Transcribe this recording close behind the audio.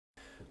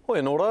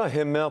Oe nora,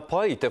 he mea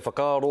pai te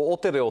whakaaro o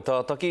te reo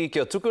tātaki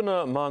kia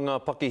tukuna mā ngā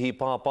pakihi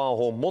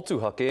pāpāho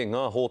motuhake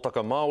ngā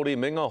hōtaka Māori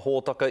me ngā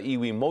hōtaka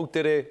iwi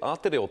mautere a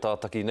te reo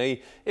tātaki nei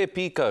e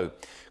pīkau.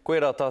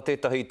 Koe rā tā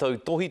tētahi tau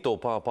tohito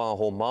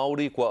pāpāho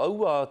Māori kua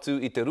aua atu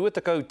i te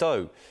 20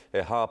 tau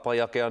e hāpai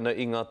ake ana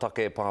i ngā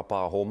take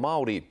pāpāho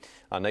Māori.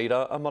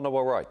 Aneira, a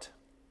manawa right.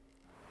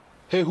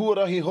 He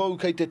huarahi hou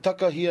kei te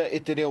takahia e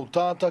te reo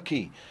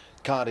tātaki.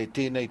 Kāre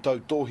tēnei tau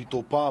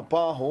tohito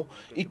pāpāho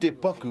i te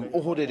paku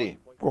ohorere.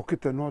 Ko ki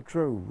te noa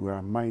trau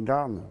mai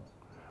rāno,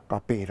 ka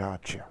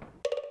pērātia.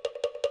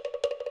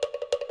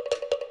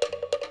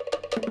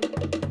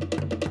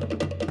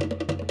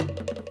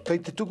 Kei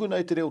te tukuna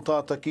e te reo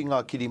tātaki ngā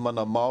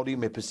kirimana Māori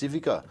me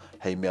Pacifica,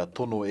 hei mea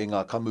tono e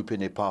ngā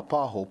kamupene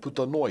pāpāho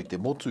puta noa i te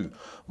motu.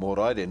 Mō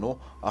raere no,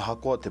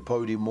 ahakoa te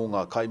pauri mō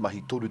ngā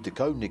kaimahi toru te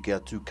kauneke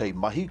atu kei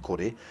mahi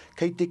kore,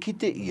 kei te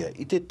kite ia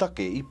i te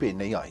take i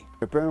pēnei ai.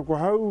 E pēna ko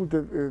hau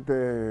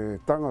te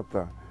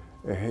tangata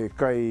he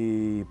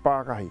kai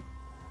pākahi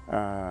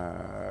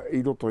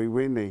i roto i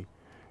wenei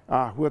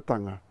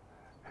huatanga,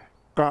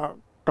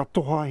 ka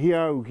toha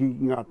hiau ki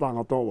ngā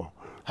tangata oa.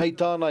 Hei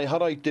tāna e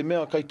hara i te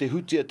mea kei te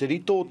hutia te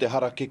rito, te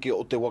harakeke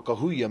o te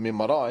wakahuia me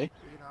marae.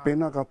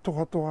 Pēnā ka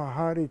toha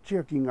haere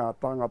tia ki ngā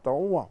tangata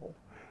oaho,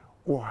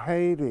 o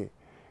heire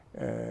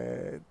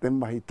te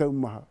mahi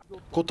taumaha.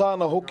 Ko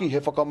tāna hoki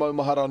he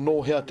whakamaumahara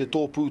nōhea te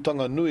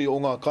tōpūtanga nui o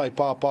ngā kai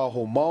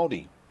pāpāho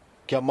Māori.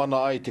 Kia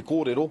mana ai te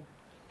kōrero,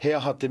 he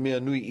aha te mea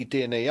nui i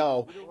tēnei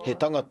ao, he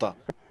tangata.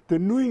 Te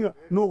nuinga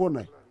nōko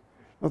nei,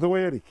 no te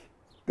wairiki,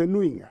 te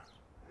nuinga.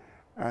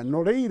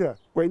 No reira,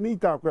 koe ni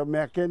tā koe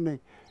mea kenei,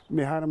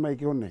 me hara mai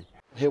ki honei.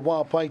 He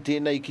wāpai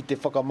tēnei ki te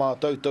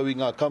whakamātautau i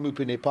ngā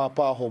kamupene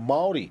pāpāho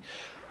Māori.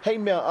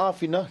 Hei mea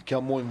āwhina, kia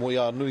moi moi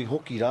a nui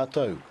hoki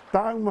rātau.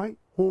 Tāu mai,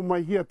 hō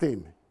mai hia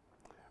tēnei.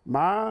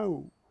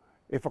 Māu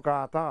e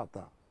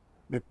whakātāta,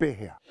 me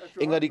pehea.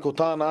 Engari ko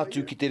tāna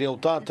atu ki te reo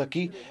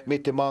tātaki, me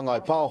te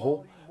māngai pāho,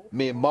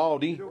 me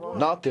Māori,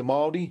 nā te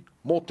Māori,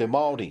 mō te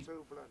Māori.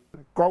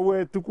 Kau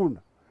e tukuna,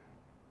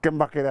 ke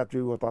makere atu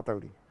o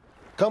tātauri.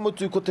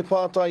 Kamutu ko te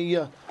pātai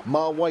ia,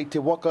 mā wai te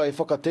waka e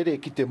whakatere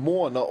ki te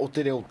moana o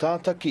te reo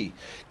tātaki,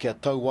 kia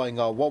tau ai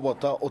ngā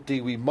wawata o te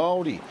iwi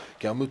Māori,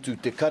 kia mutu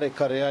te kare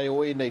ai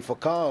o e nei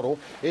whakaaro,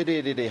 e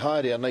re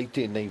haere anei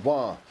tēnei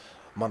wā.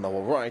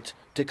 Manawa right,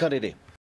 te Karere.